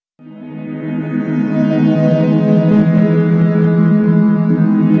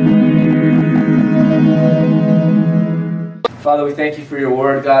Father, we thank you for your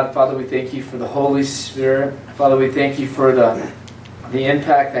word, God. Father, we thank you for the Holy Spirit. Father, we thank you for the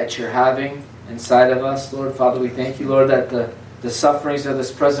impact that you're having inside of us, Lord. Father, we thank you, Lord, that the sufferings of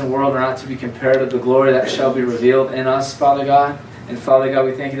this present world are not to be compared to the glory that shall be revealed in us, Father God. And Father God,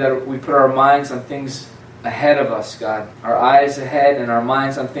 we thank you that we put our minds on things ahead of us, God. Our eyes ahead and our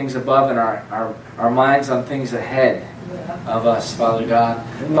minds on things above and our minds on things ahead of us, Father God.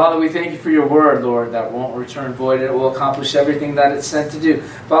 Father, we thank you for your word, Lord, that won't return void. It will accomplish everything that it's sent to do.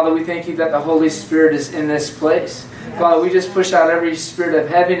 Father, we thank you that the Holy Spirit is in this place. Father, we just push out every spirit of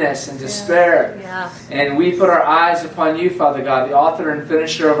heaviness and despair. And we put our eyes upon you, Father God, the author and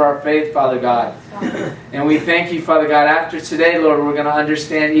finisher of our faith, Father God. And we thank you, Father God. After today, Lord, we're going to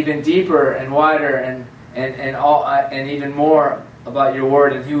understand even deeper and wider and even more about your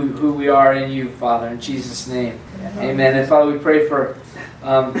word and who we are in you, Father, in Jesus' name. Amen. And Father, we pray for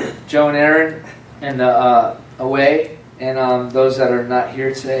Joe and Aaron and away and those that are not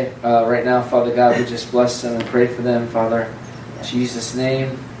here today. Right now, Father God, we just bless them and pray for them, Father. In Jesus'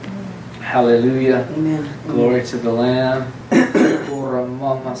 name. Hallelujah. Amen. Glory to the Lamb.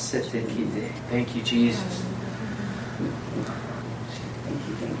 Thank you, Jesus.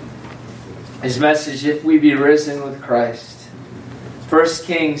 His message, if we be risen with Christ. 1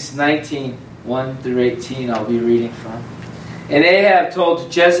 Kings 19, 1 through 18, I'll be reading from. And Ahab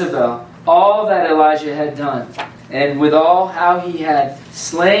told Jezebel all that Elijah had done, and withal how he had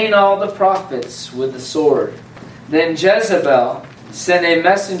slain all the prophets with the sword. Then Jezebel sent a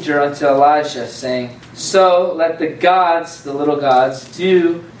messenger unto Elijah, saying, So let the gods, the little gods,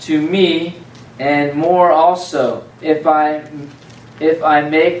 do to me, and more also, if I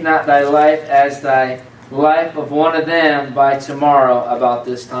make not thy life as thy life of one of them by tomorrow about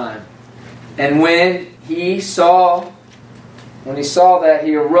this time. And when he saw that,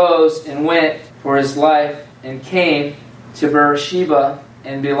 he arose and went for his life and came to Beersheba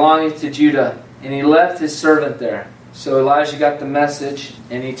and belonging to Judah. And he left his servant there. So Elijah got the message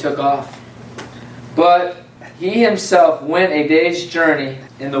and he took off. But he himself went a day's journey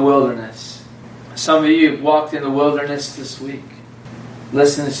in the wilderness. Some of you walked in the wilderness this week.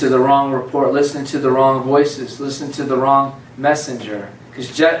 Listening to the wrong report, listening to the wrong voices, listening to the wrong messenger. Because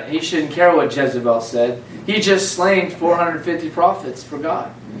he shouldn't care what Jezebel said. He just slain 450 prophets for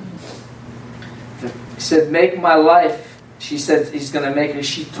God. He said, make my life. She said he's going to make her.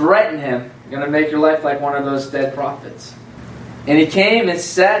 She threatened him. You're going to make your life like one of those dead prophets. And he came and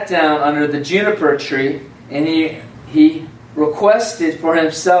sat down under the juniper tree. And he requested for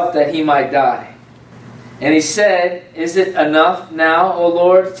himself that he might die. And he said, Is it enough now, O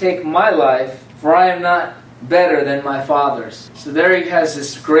Lord? Take my life, for I am not better than my fathers. So there he has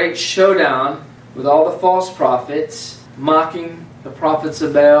this great showdown with all the false prophets, mocking the prophets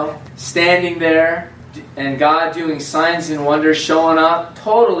of Baal, standing there, and God doing signs and wonders, showing up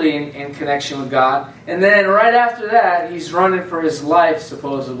totally in connection with God. And then right after that, he's running for his life,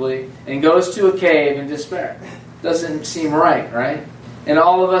 supposedly, and goes to a cave in despair. Doesn't seem right, right? And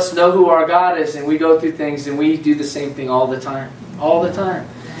all of us know who our God is, and we go through things, and we do the same thing all the time. All the time.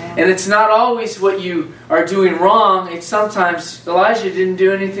 And it's not always what you are doing wrong. It's sometimes Elijah didn't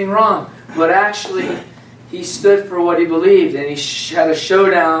do anything wrong. But actually, he stood for what he believed, and he had a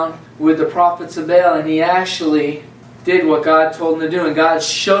showdown with the prophets of Baal, and he actually did what God told him to do. And God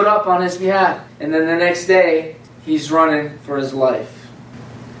showed up on his behalf. And then the next day, he's running for his life.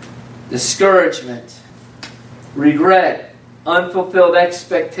 Discouragement. Regret. Unfulfilled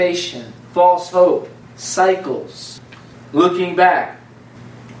expectation, false hope, cycles, looking back.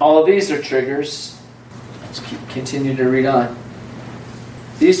 All of these are triggers. Let's continue to read on.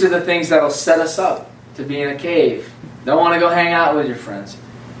 These are the things that will set us up to be in a cave. Don't want to go hang out with your friends.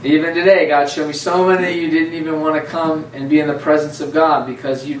 Even today, God showed me so many of you didn't even want to come and be in the presence of God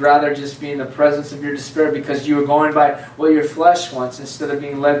because you'd rather just be in the presence of your despair because you were going by what your flesh wants instead of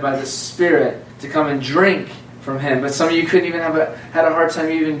being led by the Spirit to come and drink from Him. But some of you couldn't even had a hard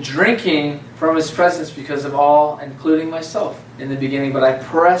time even drinking from His presence because of all, including myself in the beginning. But I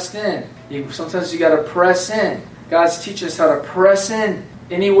pressed in. Sometimes you got to press in. God's teaching us how to press in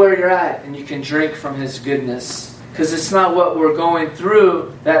anywhere you're at, and you can drink from His goodness. Because it's not what we're going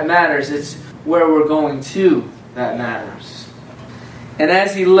through that matters. It's where we're going to that matters. And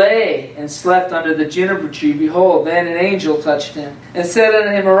as he lay and slept under the juniper tree, behold, then an angel touched him and said unto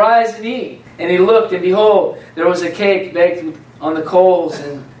him, Arise and eat. And he looked, and behold, there was a cake baked on the coals,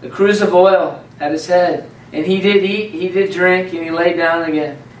 and a cruse of oil at his head. And he did eat, he did drink, and he lay down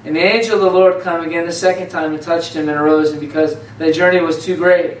again. And the angel of the Lord come again the second time and touched him and arose, and because the journey was too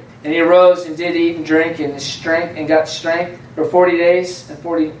great, And he arose and did eat and drink and got strength for 40 days and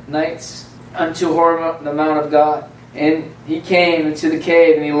 40 nights unto Horeb, the mount of God. And he came into the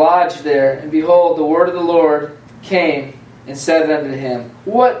cave, and he lodged there. And behold, the word of the Lord came and said unto him,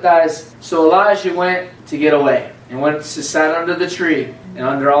 What dies? So Elijah went to get away, and went to sat under the tree, and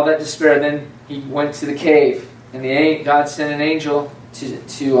under all that despair. Then he went to the cave, and God sent an angel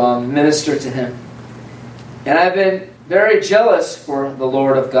to minister to him. And I've been very jealous for the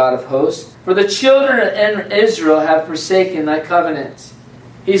Lord of God of hosts, for the children of Israel have forsaken thy covenant.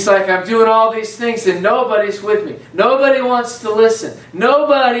 He's like, I'm doing all these things and nobody's with me. Nobody wants to listen.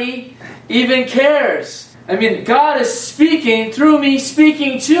 Nobody even cares. I mean, God is speaking through me,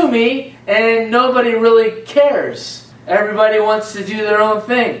 speaking to me, and nobody really cares. Everybody wants to do their own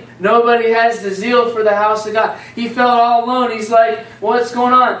thing. Nobody has the zeal for the house of God. He felt all alone. He's like, what's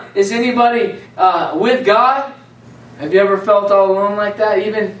going on? Is anybody with God? Have you ever felt all alone like that?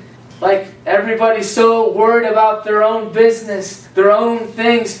 Even like everybody's so worried about their own business, their own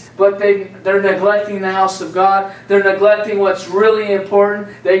things, but they're neglecting the house of God. They're neglecting what's really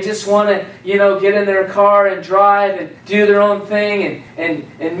important. They just want to, get in their car and drive and do their own thing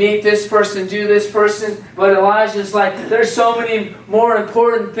and meet this person, do this person. But Elijah's like, there's so many more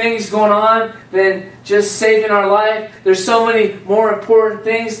important things going on than just saving our life. There's so many more important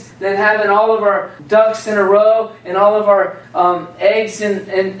things than having all of our ducks in a row and all of our eggs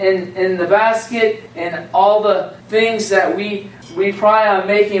in the basket and all the things that we try on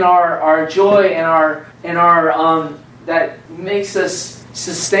making our joy and our that makes us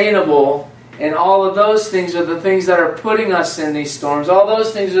sustainable. And all of those things are the things that are putting us in these storms. All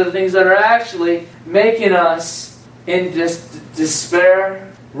those things are the things that are actually making us in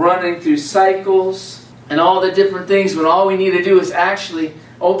despair, running through cycles, and all the different things, when all we need to do is actually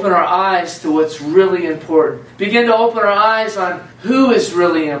open our eyes to what's really important. Begin to open our eyes on who is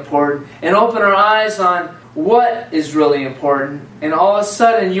really important, and open our eyes on what is really important, and all of a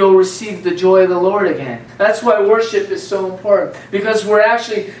sudden you'll receive the joy of the Lord again. That's why worship is so important, because we're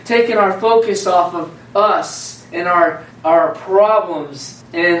actually taking our focus off of us and our problems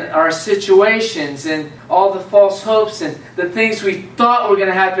and our situations and all the false hopes and the things we thought were going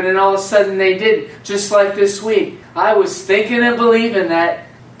to happen, and all of a sudden they didn't. Just like this week, I was thinking and believing that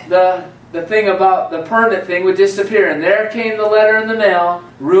the thing about the permit thing would disappear, and there came the letter in the mail,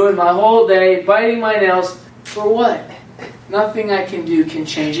 ruined my whole day, biting my nails. For what? Nothing I can do can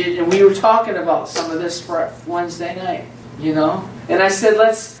change it. And we were talking about some of this for Wednesday night, And I said,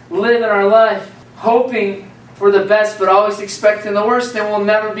 let's live in our life hoping for the best, but always expecting the worst, and we'll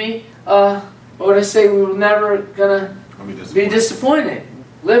never be, we're never going to be disappointed.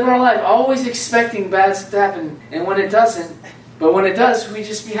 Live our life always expecting bad stuff to happen, and when it doesn't, but when it does, we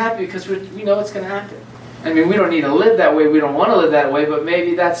just be happy because we know it's going to happen. I mean, we don't need to live that way. We don't want to live that way, but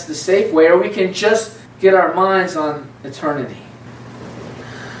maybe that's the safe way, or we can just get our minds on eternity.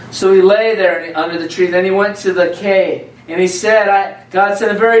 So he lay there under the tree. Then he went to the cave, and he said, God said,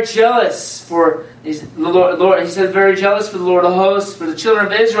 I'm very jealous for the Lord. He said, very jealous for the Lord of hosts, for the children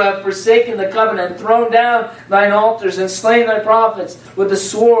of Israel have forsaken the covenant, and thrown down thine altars, and slain thy prophets with the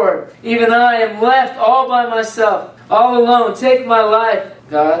sword. Even I am left all by myself, all alone. Take my life,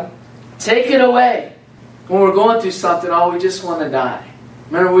 God. Take it away. When we're going through something, we just want to die.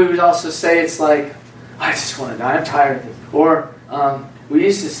 Remember, we would also say, it's like, I just want to die. I'm tired of it. Or we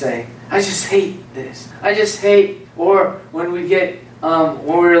used to say, I just hate this. I just hate. Or when we get, when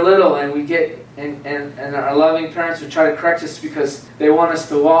we were little and we get, and our loving parents would try to correct us because they want us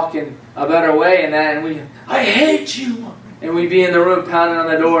to walk in a better way and that, and I hate you. And we'd be in the room pounding on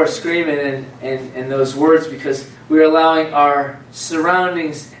the door, screaming and those words, because we're allowing our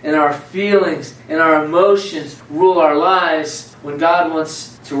surroundings and our feelings and our emotions rule our lives when God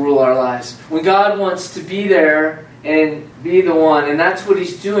wants to rule our lives. When God wants to be there and be the one. And that's what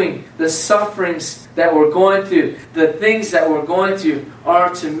He's doing. The sufferings that we're going through, the things that we're going through,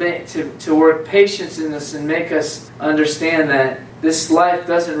 are to work patience in us and make us understand that this life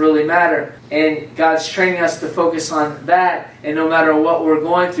doesn't really matter. And God's training us to focus on that. And no matter what we're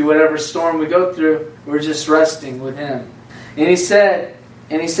going through, whatever storm we go through, we're just resting with Him. And He said,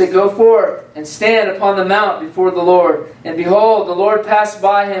 go forth and stand upon the mount before the Lord. And behold, the Lord passed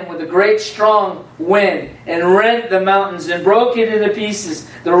by him with a great strong wind, and rent the mountains, and broke it into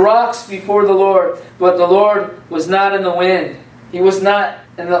pieces, the rocks before the Lord. But the Lord was not in the wind. He was not,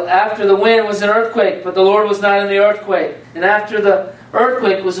 after the wind was an earthquake, but the Lord was not in the earthquake. And after the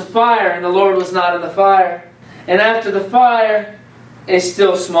earthquake was a fire, and the Lord was not in the fire. And after the fire, a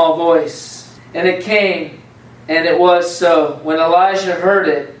still small voice. And it came, and it was so, when Elijah heard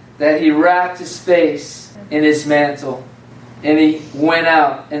it, that he wrapped his face in his mantle. And he went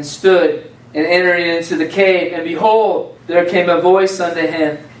out and stood and entered into the cave. And behold, there came a voice unto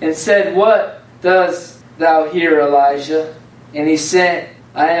him and said, What dost thou here, Elijah? And he said,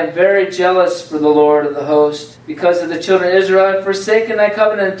 I am very jealous for the Lord of the host, because of the children of Israel have forsaken thy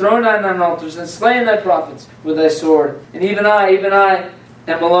covenant, and thrown down thine altars, and slain thy prophets with thy sword. And even I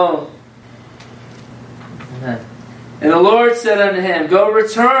am alone. Amen. And the Lord said unto him, Go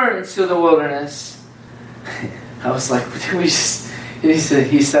return into the wilderness. I was like, did we just... He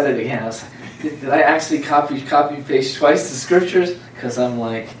said it again. I was like, did I actually copy paste twice the scriptures? Because I'm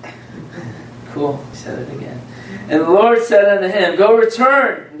like, cool, he said it again. And the Lord said unto him, Go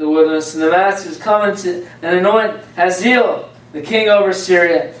return to the wilderness, and Damascus come and anoint Hazael, the king over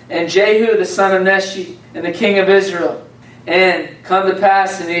Syria, and Jehu, the son of Neshi, and the king of Israel. And come to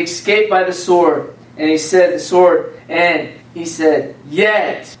pass, and he escaped by the sword. And he said, the sword, and he said,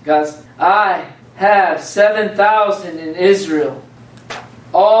 Yet, God's, I have 7,000 in Israel,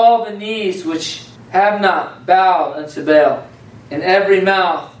 all the knees which have not bowed unto Baal, and every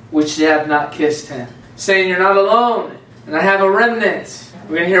mouth which have not kissed him. Saying, you're not alone, and I have a remnant.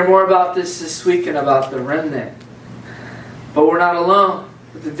 We're going to hear more about this weekend, about the remnant. But we're not alone.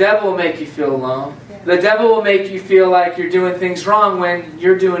 But the devil will make you feel alone. The devil will make you feel like you're doing things wrong when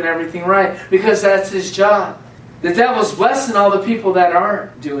you're doing everything right, because that's his job. The devil's blessing all the people that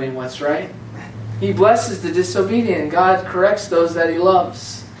aren't doing what's right. He blesses the disobedient. God corrects those that he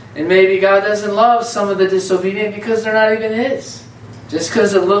loves. And maybe God doesn't love some of the disobedient because they're not even his. Just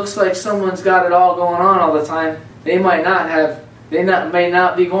because it looks like someone's got it all going on all the time, they may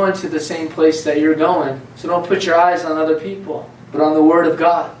not be going to the same place that you're going. So don't put your eyes on other people, but on the Word of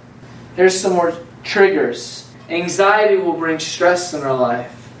God. Here's some more triggers. Anxiety will bring stress in our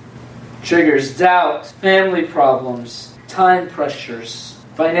life. Triggers: doubt, family problems, time pressures,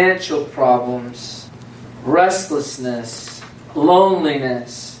 financial problems, restlessness,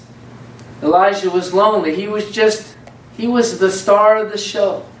 loneliness. Elijah was lonely. He was the star of the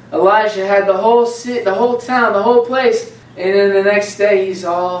show. Elijah had the whole city, the whole town, the whole place. And then the next day he's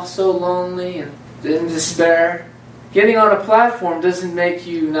all so lonely and in despair. Getting on a platform doesn't make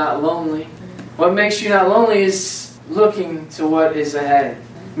you not lonely. What makes you not lonely is looking to what is ahead.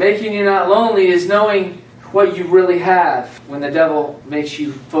 Making you not lonely is knowing what you really have, when the devil makes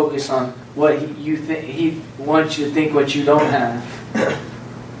you focus on what he wants you to think what you don't have.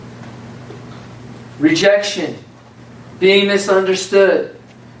 Rejection. Being misunderstood.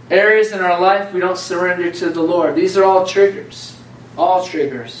 Areas in our life we don't surrender to the Lord. These are all triggers. All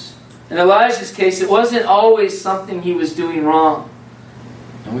triggers. In Elijah's case, it wasn't always something he was doing wrong.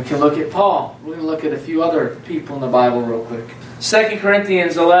 And we can look at Paul. We're going to look at a few other people in the Bible real quick. 2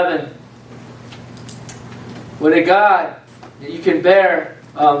 Corinthians 11. With a God that you can bear,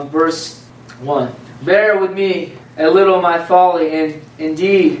 verse 1. Bear with me a little of my folly, and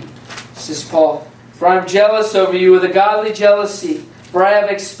indeed, says Paul, for I am jealous over you with a godly jealousy. For I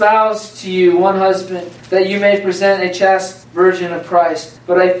have espoused to you one husband, that you may present a chaste virgin of Christ.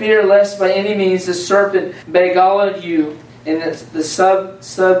 But I fear lest by any means the serpent beguile you, and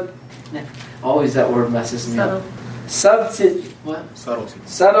the always that word messes me up. Subtlety.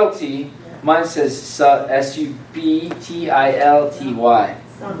 Mine says subtlty.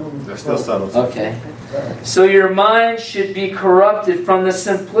 They're still subtle. Okay. So your mind should be corrupted from the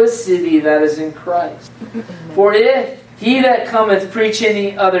simplicity that is in Christ. For if he that cometh preach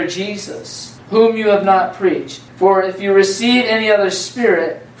any other Jesus, whom you have not preached, for if you receive any other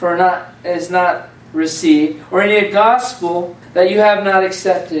spirit, is not received, or any gospel that you have not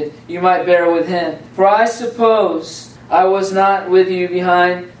accepted, you might bear with him. For I suppose I was not with you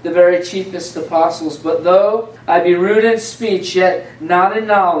behind the very chiefest apostles, but though I be rude in speech, yet not in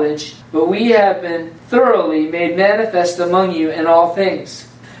knowledge, but we have been thoroughly made manifest among you in all things.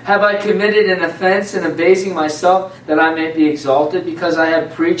 Have I committed an offense in abasing myself, that I may be exalted, because I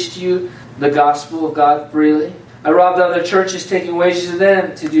have preached to you the gospel of God freely? I robbed other churches, taking wages of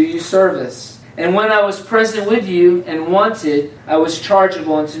them to do you service. And when I was present with you and wanted, I was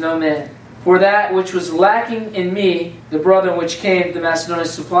chargeable unto no man. For that which was lacking in me, the brethren which came to Macedonia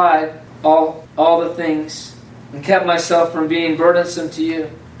supplied all the things, and kept myself from being burdensome to you.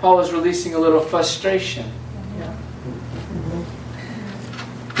 Paul was releasing a little frustration.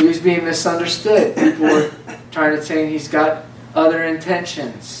 He was being misunderstood. People were trying to say he's got other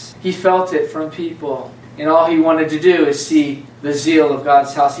intentions. He felt it from people. And all he wanted to do is see the zeal of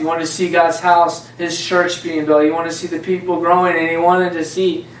God's house. He wanted to see God's house, His church being built. He wanted to see the people growing, and he wanted to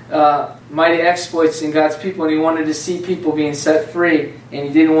see mighty exploits in God's people, and he wanted to see people being set free, and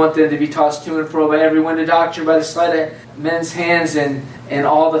he didn't want them to be tossed to and fro by every wind of doctrine, by the sleight of men's hands, and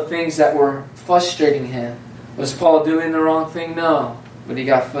all the things that were frustrating him. Was Paul doing the wrong thing? No. But he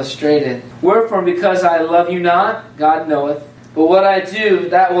got frustrated. Wherefore, because I love you not, God knoweth. But what I do,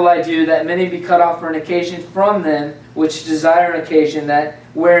 that will I do, that many be cut off for an occasion from them, which desire an occasion, that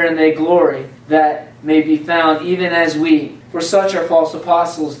wherein they glory, that may be found even as we. For such are false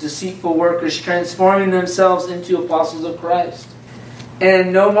apostles, deceitful workers, transforming themselves into apostles of Christ.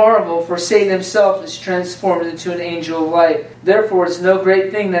 And no marvel, for Satan himself is transformed into an angel of light. Therefore it is no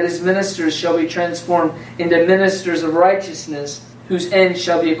great thing that his ministers shall be transformed into ministers of righteousness, whose end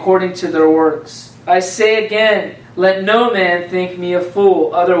shall be according to their works. I say again, let no man think me a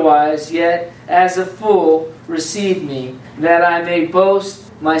fool, otherwise, yet as a fool receive me, that I may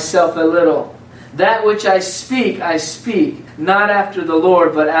boast myself a little. That which I speak, not after the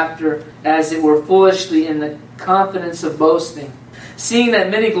Lord, but after, as it were foolishly, in the confidence of boasting. Seeing that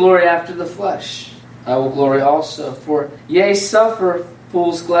many glory after the flesh, I will glory also. For yea, suffer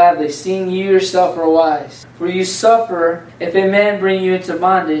fools gladly, seeing you yourself are wise. For you suffer if a man bring you into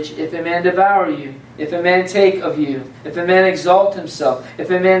bondage, if a man devour you, if a man take of you, if a man exalt himself,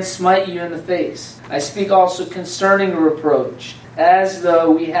 if a man smite you in the face. I speak also concerning reproach, as though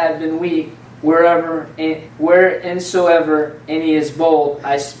we had been weak, whereinsoever any is bold,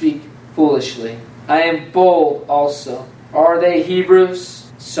 I speak foolishly. I am bold also. Are they Hebrews?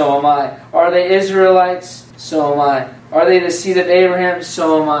 So am I. Are they Israelites? So am I. Are they the seed of Abraham?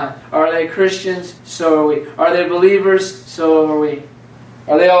 So am I. Are they Christians? So are we. Are they believers? So are we.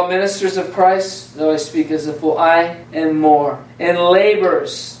 Are they all ministers of Christ? Though I speak as a fool, I am more. In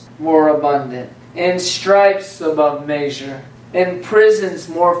labors more abundant. In stripes above measure. In prisons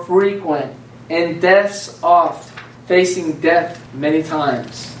more frequent. In deaths oft. Facing death many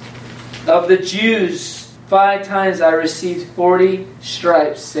times. Of the Jews, 5 times I received 40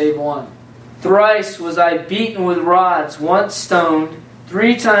 stripes, save one. Thrice was I beaten with rods, once stoned.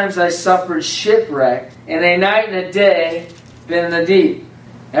 3 times I suffered shipwreck, and a night and a day been in the deep.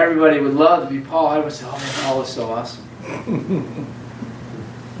 Everybody would love to be Paul. I would say, oh man, Paul was so awesome.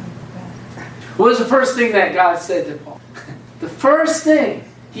 What was the first thing that God said to Paul? The first thing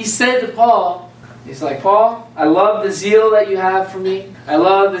he said to Paul, he's like, Paul, I love the zeal that you have for me. I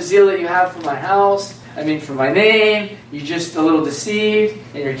love the zeal that you have for my house. For my name. You're just a little deceived,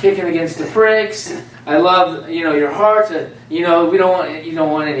 and you're kicking against the pricks. I love, your heart. You don't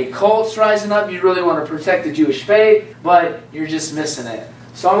want any cults rising up. You really want to protect the Jewish faith, but you're just missing it.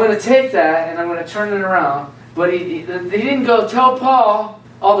 So I'm going to take that and I'm going to turn it around. But they didn't go tell Paul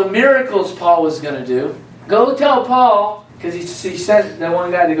all the miracles Paul was going to do. Go tell Paul, because he sent that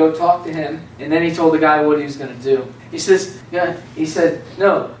one guy to go talk to him, and then he told the guy what he was going to do. He said,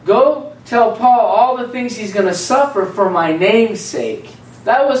 no, go tell Paul all the things he's going to suffer for my name's sake.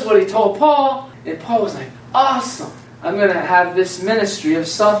 That was what he told Paul, and Paul was like, awesome. I'm going to have this ministry of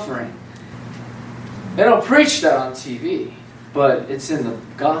suffering. They don't preach that on TV, but it's in the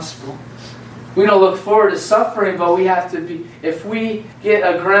gospel. We don't look forward to suffering, but we have to be, if we get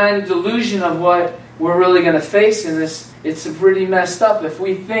a grand delusion of what we're really going to face in this, it's pretty messed up. If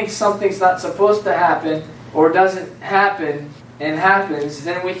we think something's not supposed to happen or doesn't happen and happens,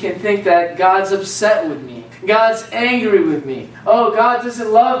 then we can think that God's upset with me. God's angry with me. Oh, God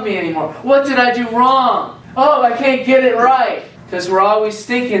doesn't love me anymore. What did I do wrong? Oh, I can't get it right. Because we're always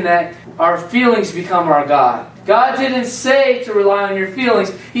thinking that our feelings become our God. God didn't say to rely on your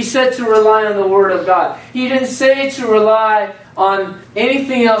feelings. He said to rely on the Word of God. He didn't say to rely on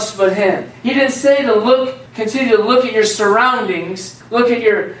anything else but Him. He didn't say to continue to look at your surroundings, look at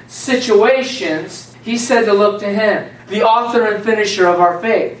your situations. He said to look to Him, the author and finisher of our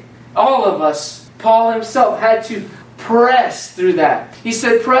faith. All of us, Paul himself, had to press through that. He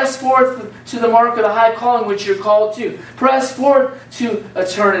said, press forth to the mark of the high calling which you're called to. Press forth to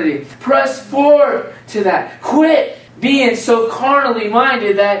eternity. Press forward to that. Quit being so carnally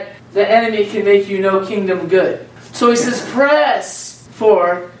minded that the enemy can make you no kingdom good. So he says, press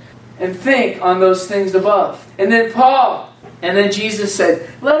forth and think on those things above. And then Jesus said,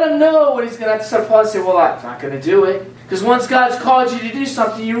 let him know what he's going to have to say. Paul said, well, I'm not going to do it. Because once God's called you to do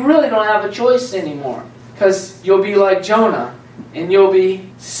something, you really don't have a choice anymore. Because you'll be like Jonah, and you'll be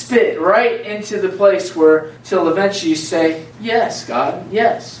spit right into the place where, till eventually you say, yes, God,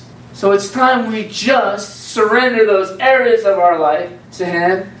 yes. So it's time we just surrender those areas of our life to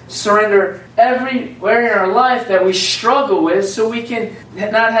Him. Surrender everywhere in our life that we struggle with, so we can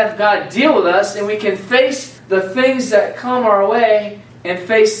not have God deal with us, and we can face the things that come our way and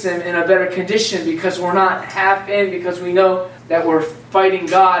face them in a better condition, because we're not half in, because we know that we're fighting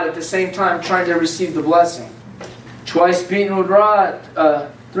God at the same time trying to receive the blessing. 3 times beaten with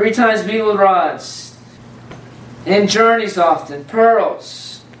rods. In journeys often,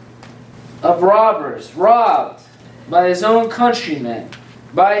 pearls. of robbers, robbed by his own countrymen,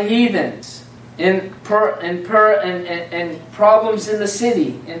 by heathens, and problems in the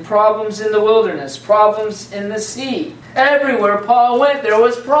city, and problems in the wilderness, problems in the sea. Everywhere Paul went, there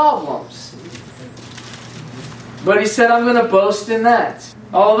was problems. But he said, I'm going to boast in that.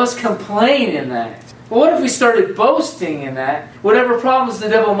 All of us complain in that. But what if we started boasting in that? Whatever problems the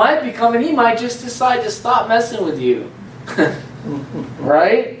devil might be coming, he might just decide to stop messing with you.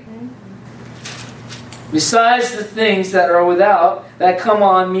 Right? Besides the things that are without, that come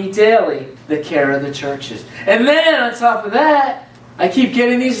on me daily, the care of the churches. And then on top of that, I keep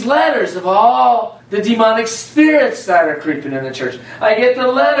getting these letters of all the demonic spirits that are creeping in the church. I get the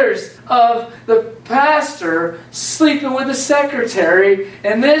letters of the pastor sleeping with the secretary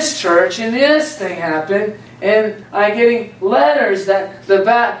in this church, and this thing happened. And I'm getting letters that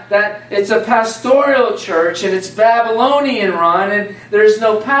that it's a pastoral church and it's Babylonian run and there's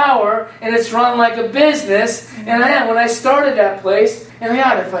no power and it's run like a business. And when I started that place, and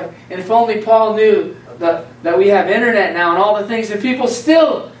if only Paul knew that we have internet now and all the things, and people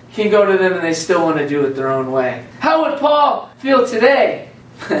still can go to them and they still want to do it their own way. How would Paul feel today?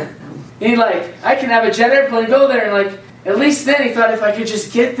 He I can have a jet airplane, go there, and at least then he thought if I could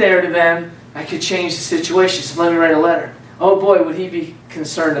just get there to them, I could change the situation, so let me write a letter. Oh boy, would he be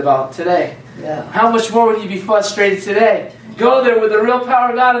concerned about today. Yeah. How much more would he be frustrated today? Go there with the real power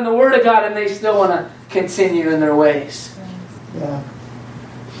of God and the Word of God, and they still want to continue in their ways. Yeah.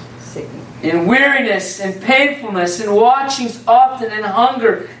 Sickening. In weariness and painfulness and watchings often and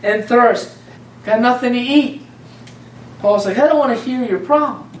hunger and thirst. Got nothing to eat. Paul's I don't want to hear your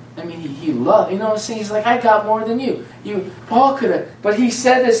problem. I mean, he loved, you know what I'm saying? He's I got more than you. Paul could have, but he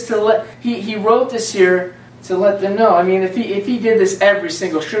said this he wrote this here to let them know. I mean, if he did this every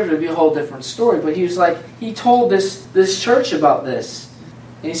single scripture, it would be a whole different story. But he was he told this church about this.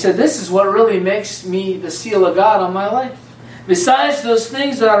 And he said, this is what really makes me the seal of God on my life. Besides those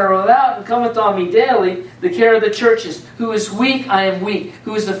things that are without and cometh on me daily, the care of the churches. Who is weak, I am weak.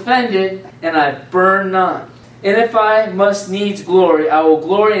 Who is offended, and I burn not. And if I must needs glory, I will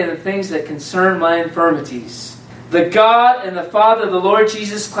glory in the things that concern my infirmities. The God and the Father of the Lord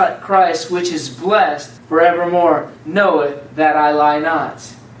Jesus Christ, which is blessed forevermore, knoweth that I lie not.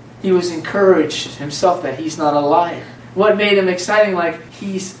 He was encouraged himself that he's not a liar. What made him exciting?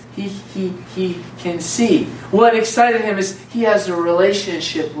 He can see. What excited him is he has a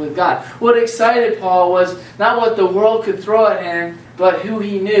relationship with God. What excited Paul was not what the world could throw at him, but who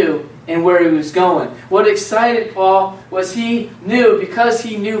he knew and where he was going. What excited Paul was he knew, because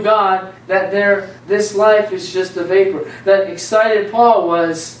he knew God, that this life is just a vapor. That excited Paul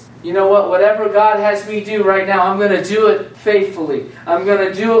was, you know what, whatever God has me do right now, I'm going to do it faithfully. I'm going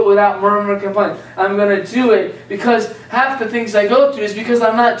to do it without murmur and complaint. I'm going to do it because half the things I go through is because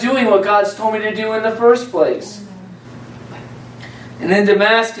I'm not doing what God's told me to do in the first place. And in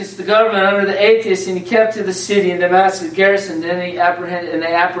Damascus, the government under the atheists, and he kept to the city in Damascus garrison. Then they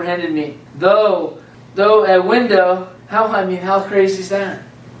apprehended me. Though a window, how crazy is that?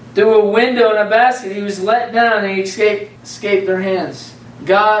 Through a window in a basket, he was let down and he escaped their hands.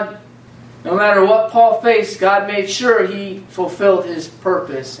 God, no matter what Paul faced, God made sure he fulfilled his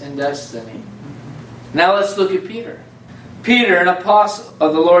purpose and destiny. Now let's look at Peter. Peter, an apostle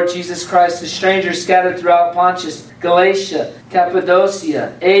of the Lord Jesus Christ, a stranger scattered throughout Pontus, Galatia,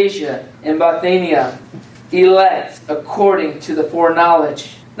 Cappadocia, Asia, and Bithynia, elect according to the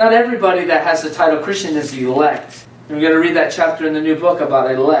foreknowledge. Not everybody that has the title Christian is elect. And we're going to read that chapter in the new book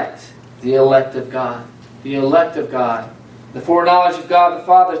about elect. The elect of God. The elect of God. The foreknowledge of God the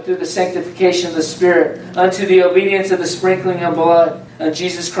Father through the sanctification of the Spirit, unto the obedience of the sprinkling of blood of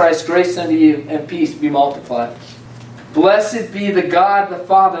Jesus Christ, grace unto you and peace be multiplied. Blessed be the God, the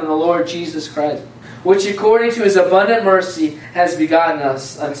Father, and the Lord Jesus Christ, which according to His abundant mercy has begotten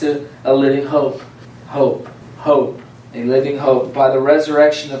us unto a living hope. Hope. A living hope by the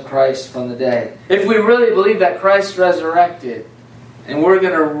resurrection of Christ from the dead. If we really believe that Christ resurrected, and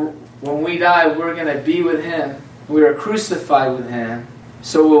when we die, we're going to be with Him. We are crucified with Him,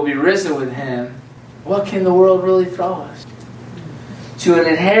 so we'll be risen with Him. What can the world really throw us? To an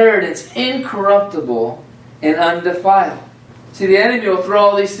inheritance incorruptible and undefiled. See, the enemy will throw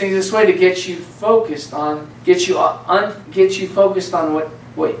all these things this way to get you focused on,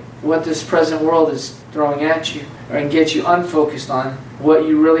 what this present world is throwing at you, and get you unfocused on what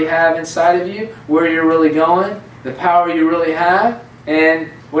you really have inside of you, where you're really going, the power you really have, and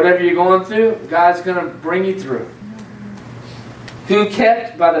whatever you're going through, God's going to bring you through. Who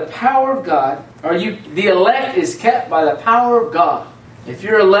kept by the power of God, the elect is kept by the power of God. If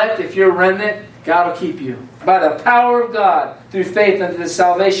you're elect, if you're a remnant, God will keep you by the power of God through faith unto the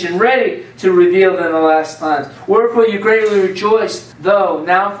salvation, ready to reveal in the last times. Wherefore you greatly rejoice, though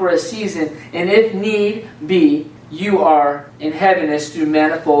now for a season, and if need be, you are in heaviness through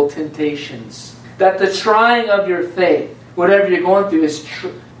manifold temptations. That the trying of your faith, whatever you're going through, is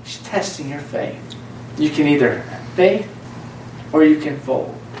testing your faith. You can either have faith or you can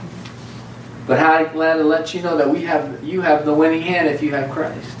fold. But I'm glad to let you know that you have the winning hand if you have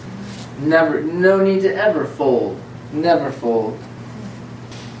Christ. No need to ever fold. Never fold.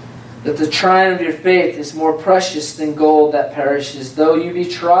 That the trying of your faith is more precious than gold that perishes, though you be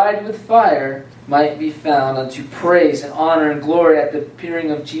tried with fire, might be found unto praise and honor and glory at the appearing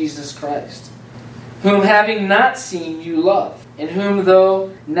of Jesus Christ, whom having not seen you love, in whom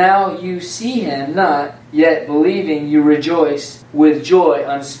though now you see him not, yet believing you rejoice with joy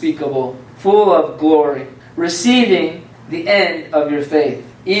unspeakable, full of glory, receiving the end of your faith,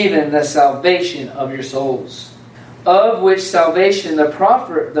 even the salvation of your souls, of which salvation the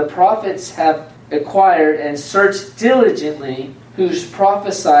prophets have acquired and searched diligently, who's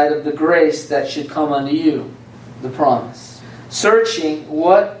prophesied of the grace that should come unto you, the promise. Searching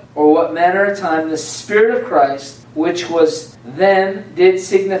what manner of time the Spirit of Christ, which was then did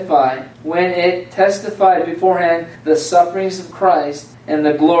signify, when it testified beforehand the sufferings of Christ and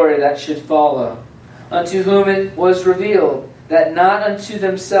the glory that should follow, unto whom it was revealed, that not unto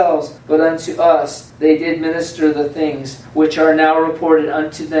themselves, but unto us they did minister the things which are now reported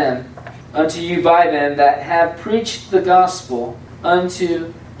unto you by them that have preached the gospel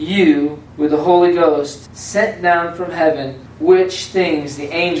unto you with the Holy Ghost, sent down from heaven, which things the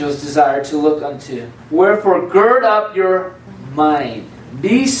angels desire to look unto. Wherefore gird up your mind.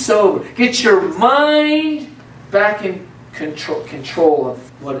 Be sober. Get your mind back in control of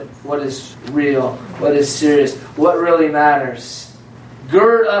what is real, what is serious, what really matters.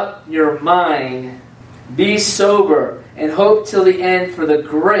 Gird up your mind. Be sober, and hope till the end for the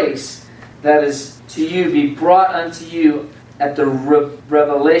grace that is to you be brought unto you at the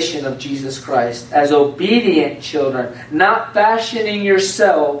revelation of Jesus Christ, as obedient children, not fashioning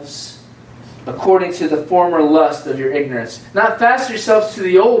yourselves according to the former lust of your ignorance. Not fasten yourselves to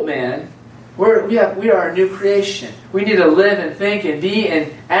the old man. We are a new creation. We need to live and think and be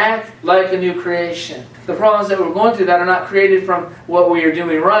and act like a new creation. The problems that we're going through that are not created from what we are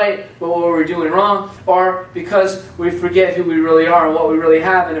doing right, but what we're doing wrong, or because we forget who we really are and what we really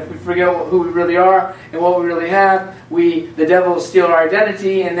have. And if we forget who we really are and what we really have, the devil will steal our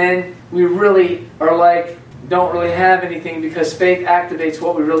identity, and then we really are don't really have anything, because faith activates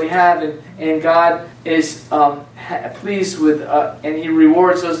what we really have, and God is pleased with, and He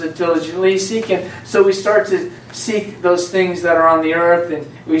rewards those that diligently seek Him. So we start to seek those things that are on the earth, and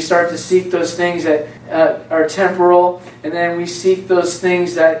we start to seek those things that are temporal, and then we seek those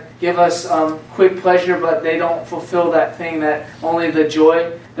things that give us quick pleasure, but they don't fulfill that thing that only the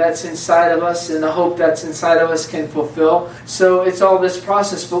joy that's inside of us and the hope that's inside of us can fulfill. So it's all this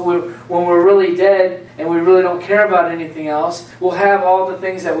process, but when we're really dead and we really don't care about anything else, we'll have all the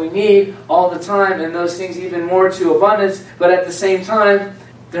things that we need all the time, and those things even more to abundance, but at the same time,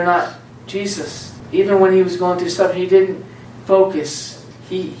 they're not Jesus. Even when He was going through stuff, He didn't focus.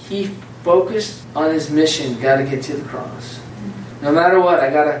 He focused on His mission. Got to get to the cross. No matter what, I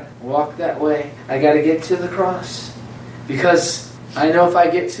got to walk that way. I got to get to the cross. Because I know if I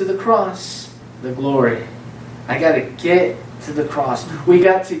get to the cross, the glory. I got to get to the cross. We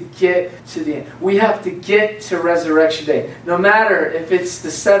got to get to the end. We have to get to Resurrection Day. No matter if it's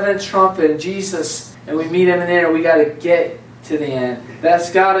the seventh trumpet and Jesus and we meet Him in there, we got to get to the end.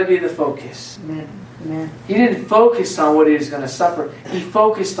 That's got to be the focus. Amen. Amen. He didn't focus on what He was going to suffer. He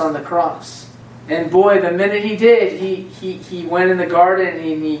focused on the cross. And boy, the minute He did, he went in the garden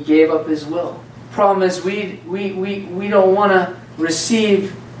and He gave up His will. Problem is we don't want to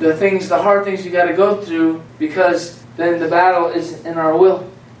receive the hard things we got to go through, because then the battle is in our will.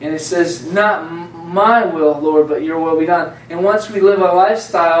 And it says, not my will, Lord, but your will be done. And once we live a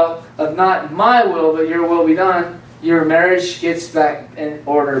lifestyle of not my will, but your will be done, your marriage gets back in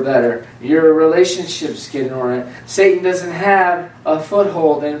order better. Your relationships get in order. Satan doesn't have a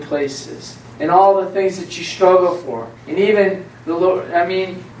foothold in places. And all the things that you struggle for. And even the Lord,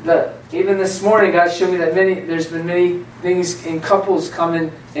 even this morning, God showed me that there's been many things in couples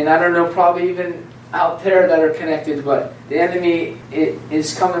coming, and I don't know, probably even out there that are connected, but the enemy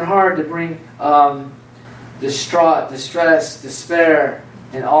is coming hard to bring distress, despair,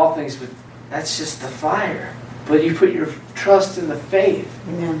 and all things, but that's just the fire. But you put your trust in the faith.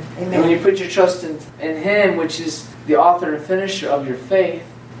 Amen. Amen. And when you put your trust in Him, which is the author and finisher of your faith,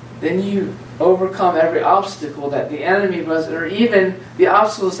 then you overcome every obstacle that the enemy was, or even the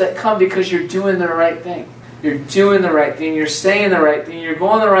obstacles that come because you're doing the right thing. You're doing the right thing. You're saying the right thing. You're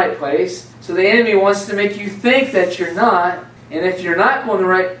going the right place. So the enemy wants to make you think that you're not. And if you're not going the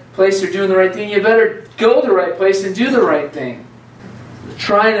right place or doing the right thing, you better go the right place and do the right thing. The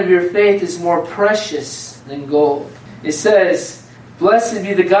trying of your faith is more precious than gold. It says, "Blessed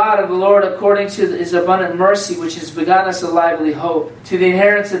be the God of the Lord according to His abundant mercy, which has begotten us a lively hope, to the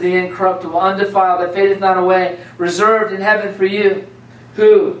inheritance of the incorruptible, undefiled, that fadeth not away, reserved in heaven for you,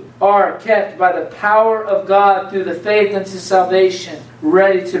 who are kept by the power of God through the faith unto salvation,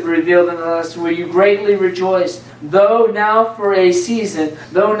 ready to be revealed in the last, where you greatly rejoice, though now for a season,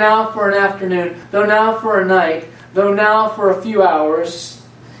 though now for an afternoon, though now for a night, though now for a few hours,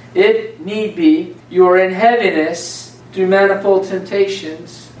 if need be, you are in heaviness through manifold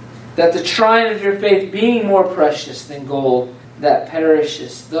temptations, that the trying of your faith, being more precious than gold that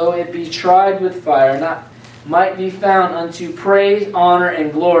perishes, though it be tried with fire, might be found unto praise, honor,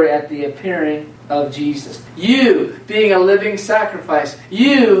 and glory at the appearing of Jesus." You being a living sacrifice.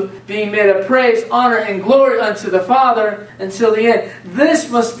 You being made a praise, honor, and glory unto the Father until the end. This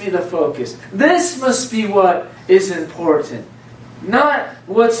must be the focus. This must be what is important. Not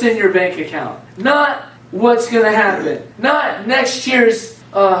what's in your bank account. Not what's going to happen. Not next year's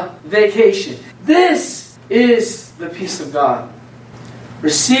vacation. This is the peace of God.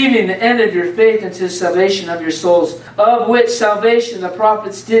 Receiving the end of your faith unto the salvation of your souls, of which salvation the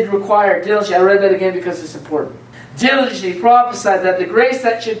prophets did require diligently. I read that again because it's important. Diligently prophesied that the grace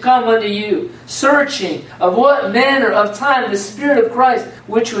that should come unto you, searching of what manner of time the Spirit of Christ,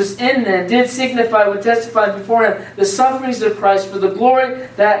 which was in them, did signify, would testify before Him, the sufferings of Christ for the glory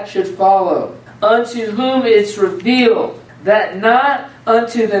that should follow. Unto whom it's revealed that not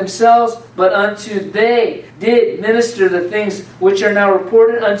unto themselves, but unto they did minister the things which are now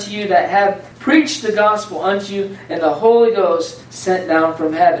reported unto you, that have preached the gospel unto you, and the Holy Ghost sent down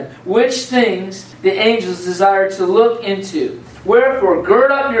from heaven, which things the angels desire to look into. Wherefore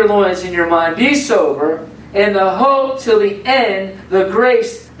gird up your loins and your mind, be sober, and the hope till the end, the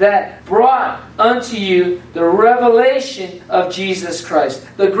grace that brought unto you the revelation of Jesus Christ.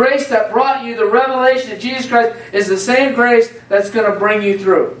 The grace that brought you the revelation of Jesus Christ is the same grace that's going to bring you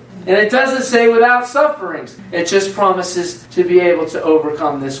through. And it doesn't say without sufferings. It just promises to be able to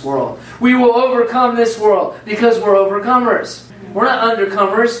overcome this world. We will overcome this world because we're overcomers. We're not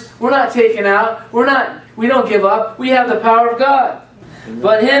undercomers. We're not taken out. We don't give up. We have the power of God.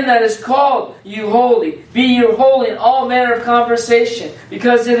 But him that is called you holy, be you holy in all manner of conversation,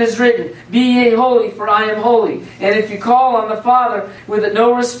 because it is written, be ye holy, for I am holy. And if you call on the Father with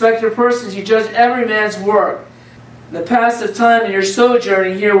no respect of persons, you judge every man's work. The passive time and you're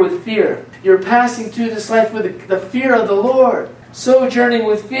sojourning here with fear. You're passing through this life with the fear of the Lord. Sojourning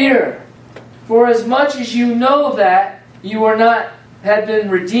with fear. For as much as you know that you have been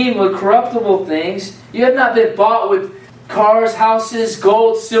redeemed with corruptible things, you have not been bought with cars, houses,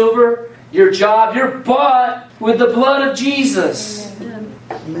 gold, silver, your job. You're bought with the blood of Jesus. Amen.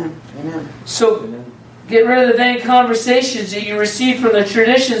 Amen. So get rid of the vain conversations that you receive from the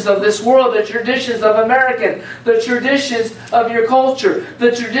traditions of this world, the traditions of American, the traditions of your culture,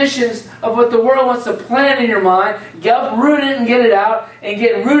 the traditions of what the world wants to plant in your mind. Uproot it and get it out, and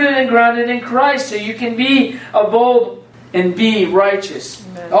get rooted and grounded in Christ so you can be a bold and be righteous.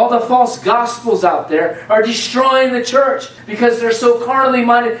 Amen. All the false gospels out there are destroying the church because they're so carnally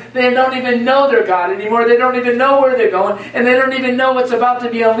minded. They don't even know their God anymore. They don't even know where they're going. And they don't even know what's about to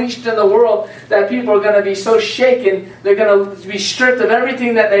be unleashed in the world, that people are going to be so shaken. They're going to be stripped of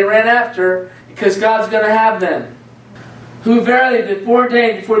everything that they ran after because God's going to have them. Who verily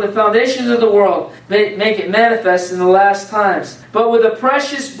foreordained before the foundations of the world make it manifest in the last times. But with the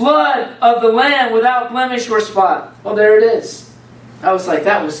precious blood of the Lamb without blemish or spot. Well, there it is. I was like,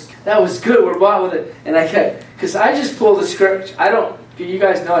 that was good. We're bought with it. And I kept, because I just pulled the script. You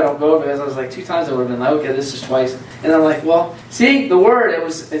guys know I don't go over this. I was like, 2 times I would have been like, okay, this is twice. And I'm like, well, see, the word,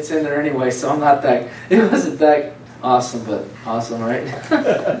 it's in there anyway, so it wasn't that awesome, but awesome, right?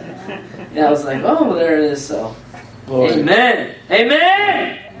 Yeah, I was like, oh, there it is, so. Lord. Amen.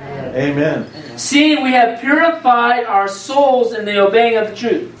 Amen. Amen. Seeing we have purified our souls in the obeying of the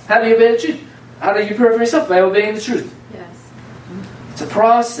truth. How do you obey the truth? How do you purify yourself? By obeying the truth. Yes. It's a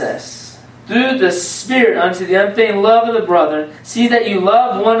process. Through the Spirit unto the unfeigned love of the brethren, see that you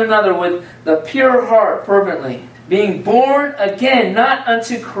love one another with the pure heart fervently, being born again, not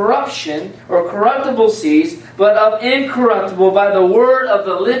unto corruption or corruptible seeds, but of incorruptible by the word of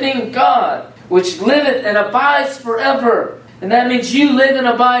the living God, which liveth and abides forever. And that means you live and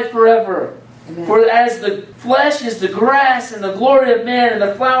abide forever. Amen. For as the flesh is the grass, and the glory of man, and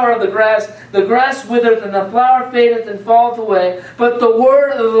the flower of the grass withereth, and the flower fadeth and falleth away. But the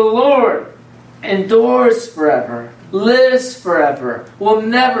word of the Lord endures forever, lives forever, will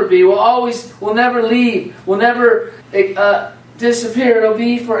never be, will never leave, will never disappear. It'll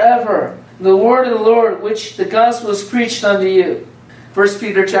be forever. The word of the Lord, which the gospel is preached unto you. 1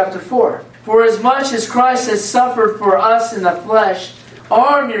 Peter chapter 4. For as much as Christ has suffered for us in the flesh,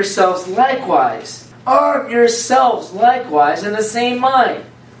 arm yourselves likewise. Arm yourselves likewise in the same mind.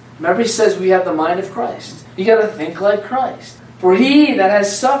 Remember, he says we have the mind of Christ. You got to think like Christ. For he that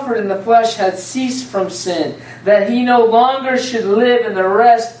has suffered in the flesh hath ceased from sin, that he no longer should live in the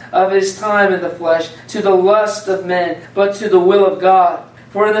rest of his time in the flesh, to the lust of men, but to the will of God.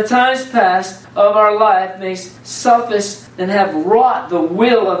 For in the times past of our life may suffice and have wrought the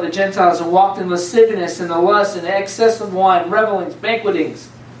will of the Gentiles, and walked in lasciviousness, and the lust, and excess of wine, revellings, banquetings,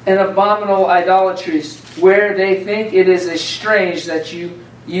 and abominable idolatries, where they think it is strange that you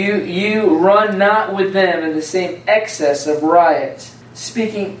run not with them in the same excess of riot,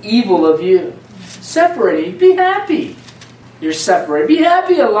 speaking evil of you. Separating, be happy. You're separated. Be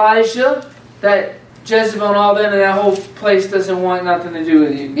happy, Elijah, that Jezebel and all that, and that whole place doesn't want nothing to do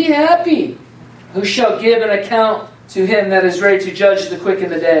with you. Be happy. Who shall give an account to him that is ready to judge the quick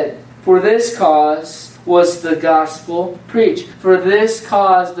and the dead? For this cause was the gospel preached. For this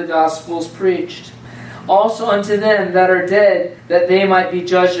cause the gospel is preached. Also unto them that are dead, that they might be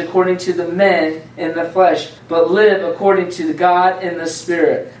judged according to the men in the flesh, but live according to the God in the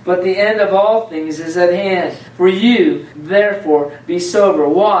Spirit. But the end of all things is at hand. For you, therefore, be sober,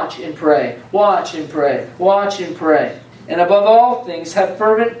 watch and pray, watch and pray, watch and pray. And above all things, have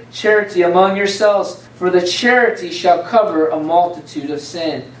fervent charity among yourselves, for the charity shall cover a multitude of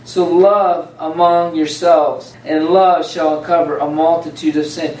sin. So love among yourselves, and love shall cover a multitude of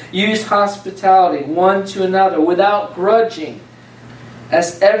sin. Use hospitality one to another without grudging,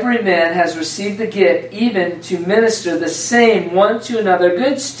 as every man has received the gift, even to minister the same one to another,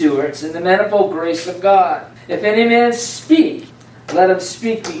 good stewards in the manifold grace of God. If any man speak, let him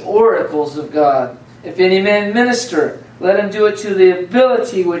speak the oracles of God. If any man minister, let him do it to the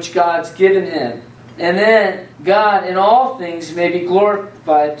ability which God's given him. And then God in all things may be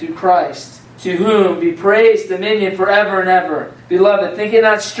glorified through Christ, to whom be praise, dominion forever and ever. Beloved, think it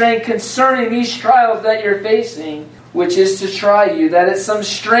not strange concerning these trials that you're facing, which is to try you, that it's some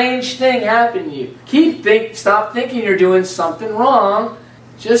strange thing happened to you. Stop thinking you're doing something wrong.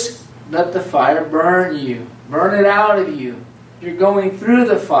 Just let the fire burn you. Burn it out of you. You're going through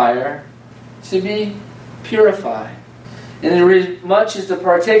the fire to be purified. And much as the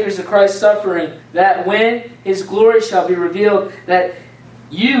partakers of Christ's suffering, that when His glory shall be revealed, that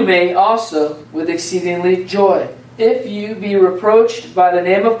you may also with exceedingly joy. If you be reproached by the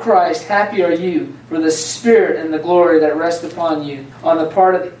name of Christ, happy are you, for the Spirit and the glory that rest upon you, on the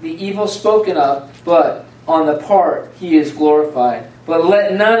part of the evil spoken of, but on the part He is glorified. But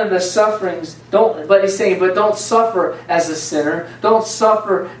let none of the sufferings, don't suffer as a sinner. Don't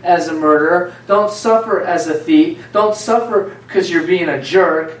suffer as a murderer. Don't suffer as a thief. Don't suffer because you're being a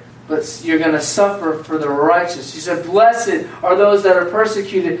jerk. But you're going to suffer for the righteous. He said, blessed are those that are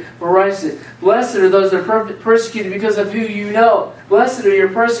persecuted for righteousness. Blessed are those that are persecuted because of who you know. Blessed are you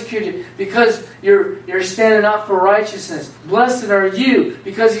persecuted because you're standing up for righteousness. Blessed are you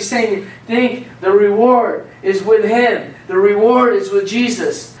because He's saying, think the reward is with Him. The reward is with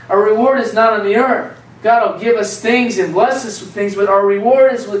Jesus. Our reward is not on the earth. God will give us things and bless us with things, but our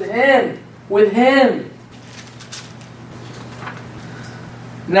reward is with Him. With Him.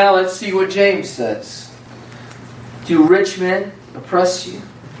 Now let's see what James says. Do rich men oppress you,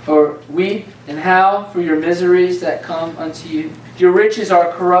 or weep and howl for your miseries that come unto you? Your riches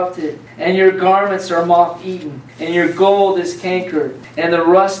are corrupted, and your garments are moth-eaten, and your gold is cankered, and the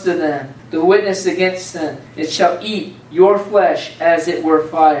rust of them, the witness against them, it shall eat your flesh as it were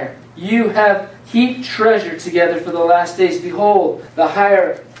fire. You have heaped treasure together for the last days. Behold, the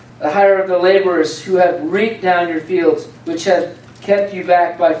hire of the laborers who have reaped down your fields, which have kept you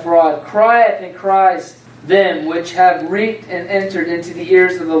back by fraud, crieth and cries them which have reaped and entered into the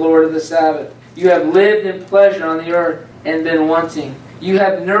ears of the Lord of the Sabbath. You have lived in pleasure on the earth and been wanting. You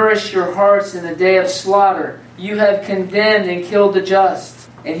have nourished your hearts in the day of slaughter. You have condemned and killed the just,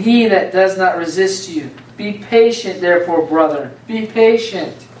 and he that does not resist you. Be patient, therefore, brethren. Be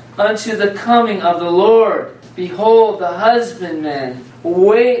patient unto the coming of the Lord. Behold, the husbandman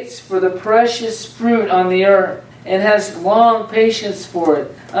waits for the precious fruit on the earth, and has long patience for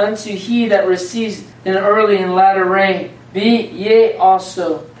it, unto he that receives an early and latter rain. Be ye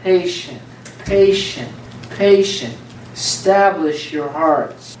also patient, patient, patient. Establish your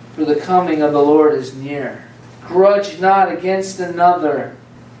hearts. for the coming of the Lord is near. Grudge not against another,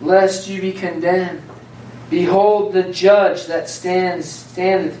 lest you be condemned. Behold the judge that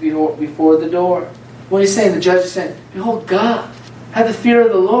standeth before the door. What he's saying, the judge is saying, behold God. Have the fear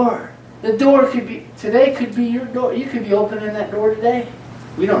of the Lord. The door today could be your door. You could be opening that door today.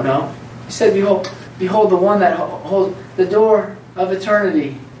 We don't know. He said, behold the one that holds the door of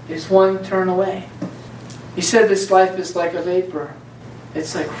eternity is one turn away. He said this life is like a vapor.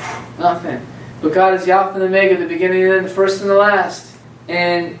 It's like nothing. But God is the Alpha and the Omega, the beginning and the first and the last.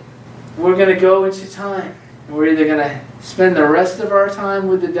 And we're going to go into time. And we're either going to spend the rest of our time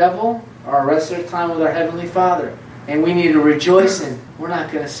with the devil or the rest of our time with our Heavenly Father. And we need to rejoice in we're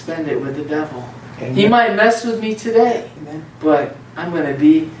not going to spend it with the devil. Amen. He might mess with me today, Amen. But I'm going to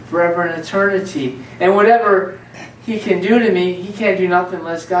be forever in eternity. And whatever he can do to me, he can't do nothing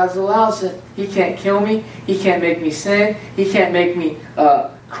unless God allows it. He can't kill me. He can't make me sin. He can't make me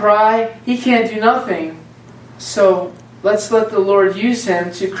cry. He can't do nothing. So let's let the Lord use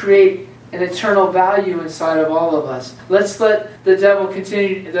him to create an eternal value inside of all of us. Let's let the devil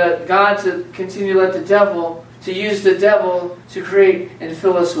continue, God to continue to let the devil, to use the devil to create and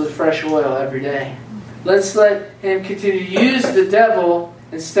fill us with fresh oil every day. Let's let him continue to use the devil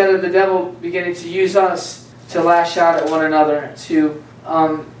instead of the devil beginning to use us to lash out at one another, to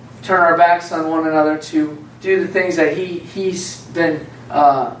turn our backs on one another, to do the things that he's been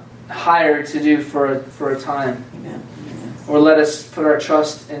hired to do for a time. Amen. Or let us put our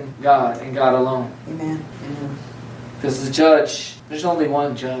trust in God and God alone. Amen. Because the judge, there's only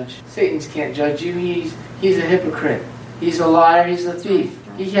one judge. Satan can't judge you. He's a hypocrite. He's a liar. He's a thief.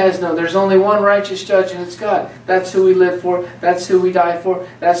 There's only one righteous judge, and it's God. That's who we live for. That's who we die for.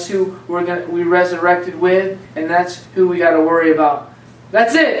 That's who we resurrected with, and that's who we got to worry about.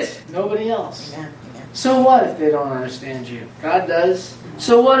 That's it. Nobody else. Amen. So what if they don't understand you? God does.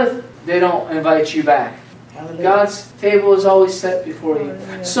 So what if they don't invite you back? Hallelujah. God's table is always set before you.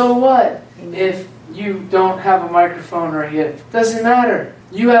 Hallelujah. So what if you don't have a microphone or a hit? Doesn't matter.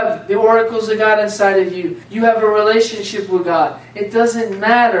 You have the oracles of God inside of you. You have a relationship with God. It doesn't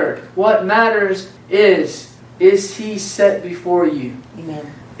matter. What matters is he set before you?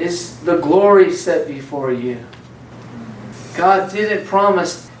 Amen. Is the glory set before you? God didn't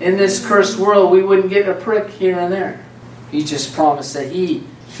promise in this cursed world we wouldn't get a prick here and there. He just promised that He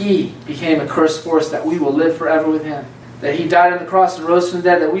became a curse for us, that we will live forever with Him. That He died on the cross and rose from the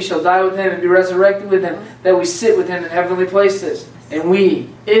dead, that we shall die with Him and be resurrected with Him, that we sit with Him in heavenly places. And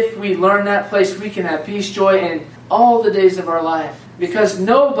if we learn that place, we can have peace, joy, in all the days of our life. Because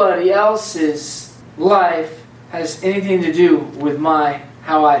nobody else's life has anything to do with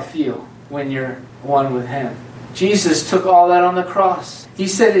how I feel when you're one with Him. Jesus took all that on the cross. He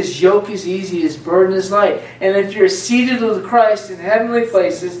said His yoke is easy, His burden is light. And if you're seated with Christ in heavenly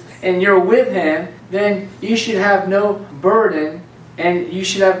places and you're with Him, then you should have no burden and you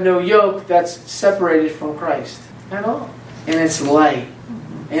should have no yoke that's separated from Christ at all. And it's light.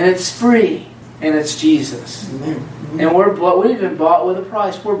 And it's free. And it's Jesus. Amen. And we've been bought with a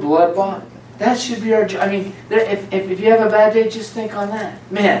price. We're blood bought. That should be our joy. I mean, if you have a bad day, just think on that.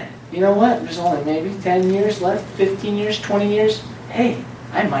 Man, you know what? There's only maybe 10 years left, 15 years, 20 years. Hey,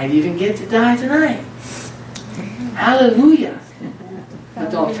 I might even get to die tonight. Hallelujah. But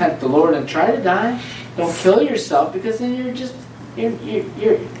don't tempt the Lord and try to die. Don't kill yourself, because then you're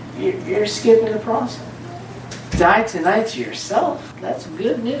skipping the process. Die tonight to yourself. That's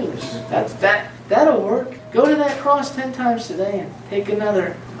good news. That'll work. Go to that cross 10 times today and take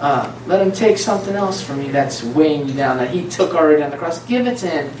another. Let Him take something else from you that's weighing you down, that He took already on the cross. Give it to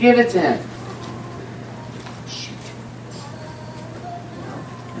Him. Give it to Him.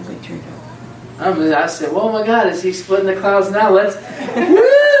 I said, well, my God, is He splitting the clouds now? Let's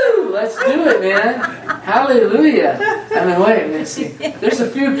do it, man. Hallelujah. I mean, wait a minute. See, there's a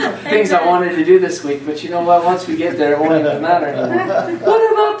few things I wanted to do this week, but you know what? Once we get there, it won't even matter anymore.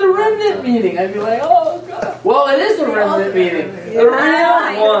 What about the remnant meeting? I'd be like, oh, God. Well, it is a remnant meeting. The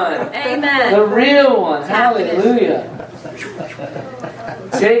real one. Amen. The real one. Hallelujah.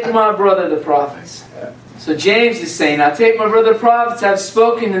 Take my brother the prophets. So James is saying, now take my brother the prophets, have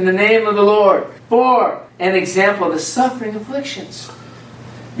spoken in the name of the Lord, for an example of the suffering afflictions.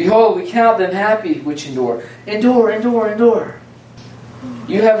 Behold, we count them happy which endure. Endure, endure, endure.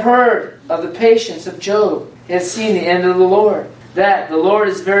 You have heard of the patience of Job. He has seen the end of the Lord, that the Lord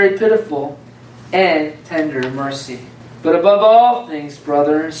is very pitiful and tender in mercy. But above all things,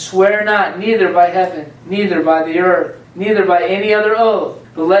 brethren, swear not, neither by heaven, neither by the earth, neither by any other oath,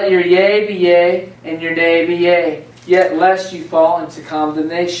 but let your yea be yea, and your nay be yea, yet lest you fall into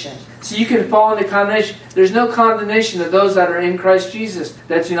condemnation. So you can fall into condemnation. There's no condemnation to those that are in Christ Jesus,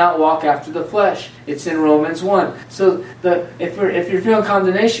 that do not walk after the flesh. It's in Romans 1. So if you're feeling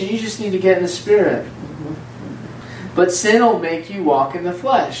condemnation, you just need to get in the Spirit. But sin will make you walk in the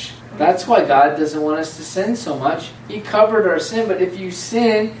flesh. That's why God doesn't want us to sin so much. He covered our sin, but if you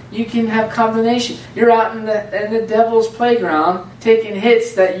sin, you can have condemnation. You're out in the devil's playground taking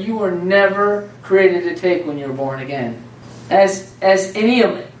hits that you were never created to take when you were born again. Is any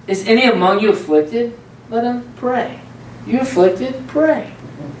among you afflicted? Let him pray. You afflicted? Pray.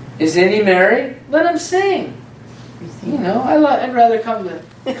 Is any married? Let him sing. You know, I'd rather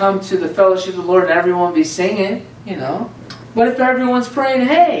come to the fellowship of the Lord and everyone be singing, you know. But if everyone's praying,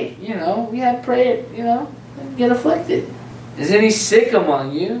 hey, you know, we have prayer, you know, get afflicted. Is any sick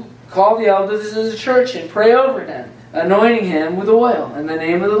among you? Call the elders of the church and pray over him, anointing him with oil in the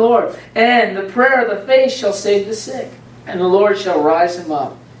name of the Lord. And the prayer of the faith shall save the sick, and the Lord shall rise him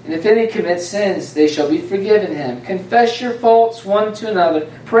up. And if any commit sins, they shall be forgiven him. Confess your faults one to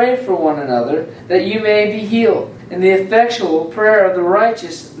another. Pray for one another, that you may be healed. And the effectual prayer of the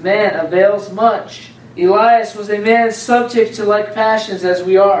righteous man avails much. Elias was a man subject to like passions as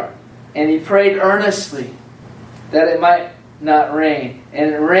we are. And he prayed earnestly that it might not rain.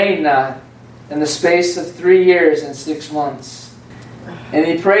 And it rained not in the space of 3 years and 6 months. And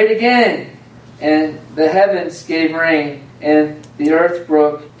he prayed again, and the heavens gave rain, and the earth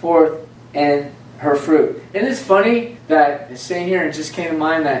broke forth and her fruit. And it's funny that it's saying here, it just came to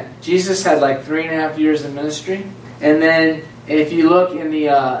mind that Jesus had like 3.5 years of ministry. And then if you look in the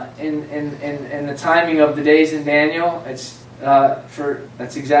in the timing of the days in Daniel, it's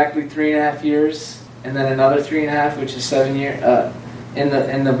that's exactly 3.5 years, and then another 3.5, which is 7 years. In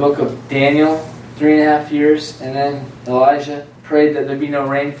the book of Daniel, 3.5 years, and then Elijah prayed that there be no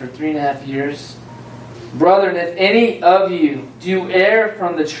rain for 3.5 years. Brethren, if any of you do err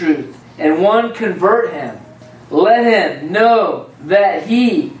from the truth, and one convert him, let him know that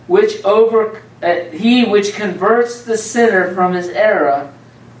he which converts the sinner from his error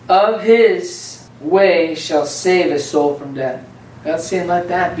of his way shall save his soul from death. God's saying, let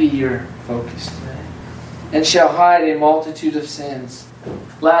that be your focus today. And shall hide a multitude of sins.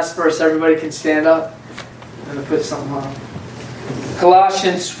 Last verse, everybody can stand up. I'm going to put something on.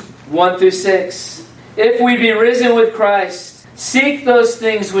 Colossians 1-6. If we be risen with Christ, seek those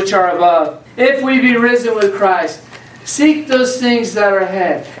things which are above. If we be risen with Christ, seek those things that are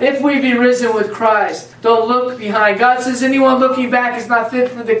ahead. If we be risen with Christ, don't look behind. God says anyone looking back is not fit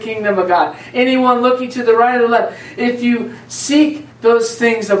for the kingdom of God. Anyone looking to the right or the left. If you seek those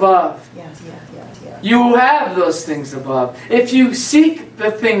things above, you will have those things above. If you seek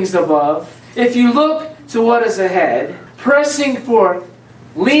the things above, if you look to what is ahead, pressing forth,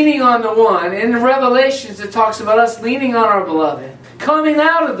 leaning on the one. In Revelations it talks about us leaning on our beloved. Coming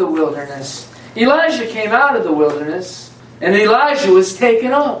out of the wilderness. Elijah came out of the wilderness, and Elijah was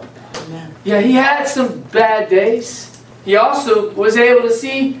taken up. Amen. Yeah, he had some bad days. He also was able to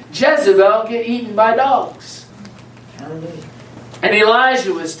see Jezebel get eaten by dogs. Hallelujah. And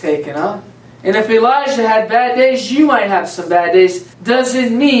Elijah was taken up. And if Elijah had bad days, you might have some bad days.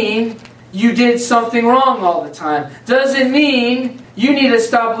 Doesn't mean you did something wrong all the time. Doesn't mean you need to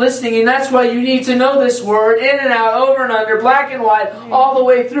stop listening. And that's why you need to know this word in and out, over and under, black and white, all the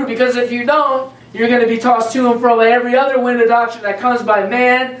way through. Because if you don't, you're going to be tossed to and fro by every other wind of doctrine that comes by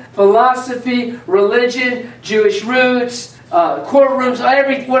man, philosophy, religion, Jewish roots,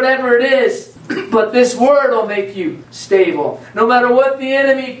 courtrooms, whatever it is. But this word will make you stable. No matter what the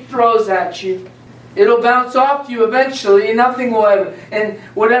enemy throws at you, it'll bounce off you eventually, and nothing will ever. And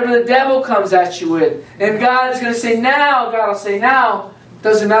whatever the devil comes at you with, and God's going to say now. God will say now.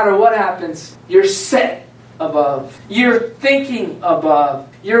 Doesn't matter what happens. You're set above. You're thinking above.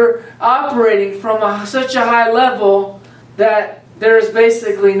 You're operating from such a high level that there's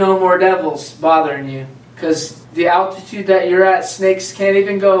basically no more devils bothering you, because the altitude that you're at, snakes can't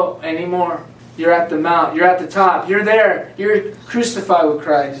even go anymore. You're at the mount. You're at the top. You're there. You're crucified with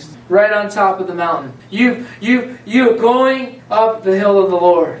Christ. Right on top of the mountain. You're going up the hill of the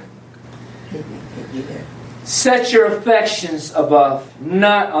Lord. Set your affections above,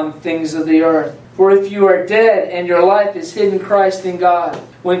 not on things of the earth. For if you are dead and your life is hid in Christ in God,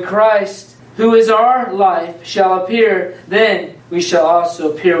 when Christ, who is our life, shall appear, then we shall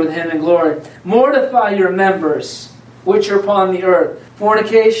also appear with him in glory. Mortify your members which are upon the earth: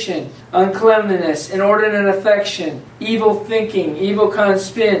 fornication, uncleanness, inordinate affection, evil thinking, evil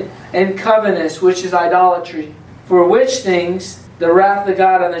conceit, and covetousness, which is idolatry. For which things the wrath of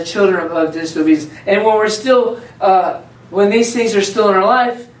God on the children of disobedience. And when we're still when these things are still in our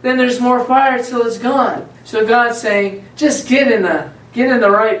life, then there's more fire till it's gone. So God's saying, just get in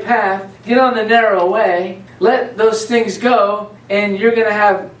the right path, get on the narrow way, let those things go, and you're going to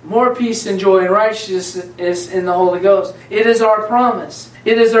have more peace and joy and righteousness in the Holy Ghost. It is our promise.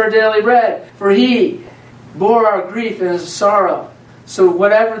 It is our daily bread. For He bore our grief and His sorrow. So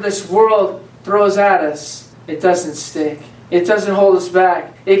whatever this world throws at us, it doesn't stick. It doesn't hold us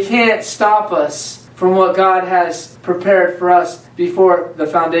back. It can't stop us from what God has prepared for us before the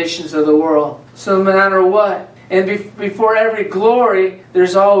foundations of the world. So no matter what, and before every glory,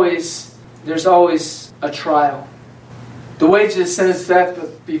 there's always a trial. The wages of sin is death,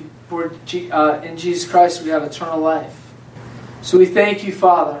 but in Jesus Christ we have eternal life. So we thank you,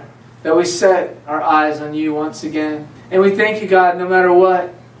 Father, that we set our eyes on you once again. And we thank you, God, no matter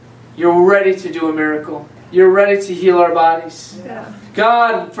what, you're ready to do a miracle. You're ready to heal our bodies. Yeah.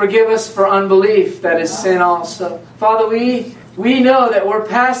 God, forgive us for unbelief. That is sin also. Father, we know that we're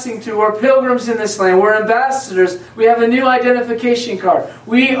passing through. We're pilgrims in this land. We're ambassadors. We have a new identification card.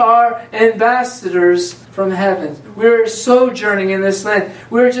 We are ambassadors from heaven. We're sojourning in this land.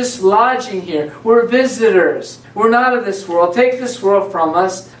 We're just lodging here. We're visitors. We're not of this world. Take this world from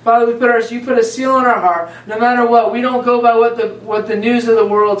us. Father, you put a seal on our heart. No matter what, we don't go by what the news of the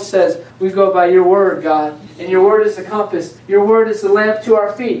world says. We go by your word, God. And your word is the compass. Your word is the lamp to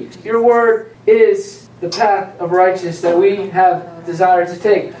our feet. Your word is the path of righteousness that we have desired to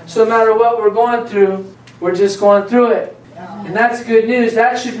take. So no matter what we're going through, we're just going through it. And that's good news.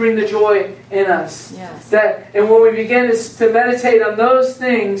 That should bring the joy in us. Yes. And when we begin to meditate on those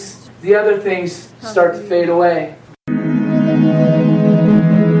things, the other things start to fade away.